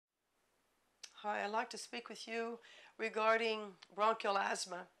Hi, I'd like to speak with you regarding bronchial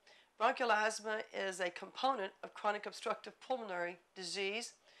asthma. Bronchial asthma is a component of chronic obstructive pulmonary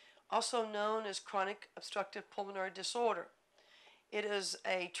disease, also known as chronic obstructive pulmonary disorder. It is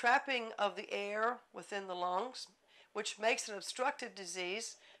a trapping of the air within the lungs, which makes it an obstructive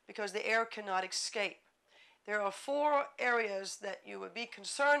disease because the air cannot escape. There are four areas that you would be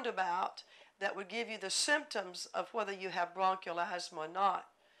concerned about that would give you the symptoms of whether you have bronchial asthma or not.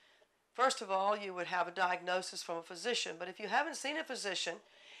 First of all, you would have a diagnosis from a physician, but if you haven't seen a physician,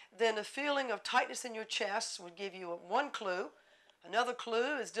 then a feeling of tightness in your chest would give you one clue. Another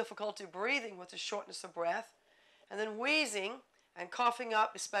clue is difficulty breathing with the shortness of breath, and then wheezing and coughing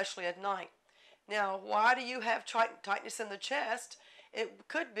up, especially at night. Now, why do you have tightness in the chest? It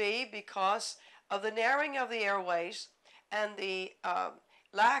could be because of the narrowing of the airways and the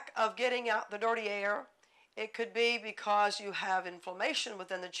lack of getting out the dirty air. It could be because you have inflammation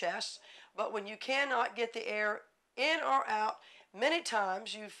within the chest, but when you cannot get the air in or out, many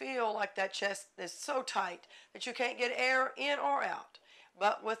times you feel like that chest is so tight that you can't get air in or out.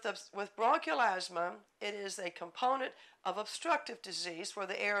 But with bronchial asthma, it is a component of obstructive disease where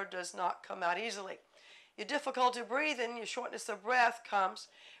the air does not come out easily. Your difficulty breathing, your shortness of breath comes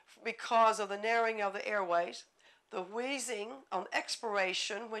because of the narrowing of the airways. The wheezing on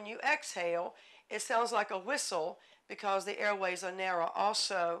expiration, when you exhale, it sounds like a whistle because the airways are narrow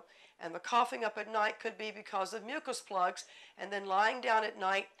also. And the coughing up at night could be because of mucus plugs. And then lying down at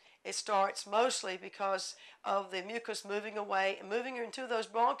night, it starts mostly because of the mucus moving away and moving into those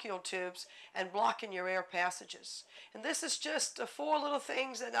bronchial tubes and blocking your air passages. And this is just four little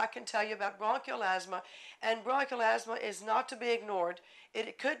things that I can tell you about bronchial asthma. And bronchial asthma is not to be ignored.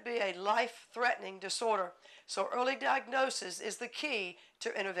 It could be a life-threatening disorder. So early diagnosis is the key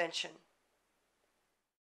to intervention.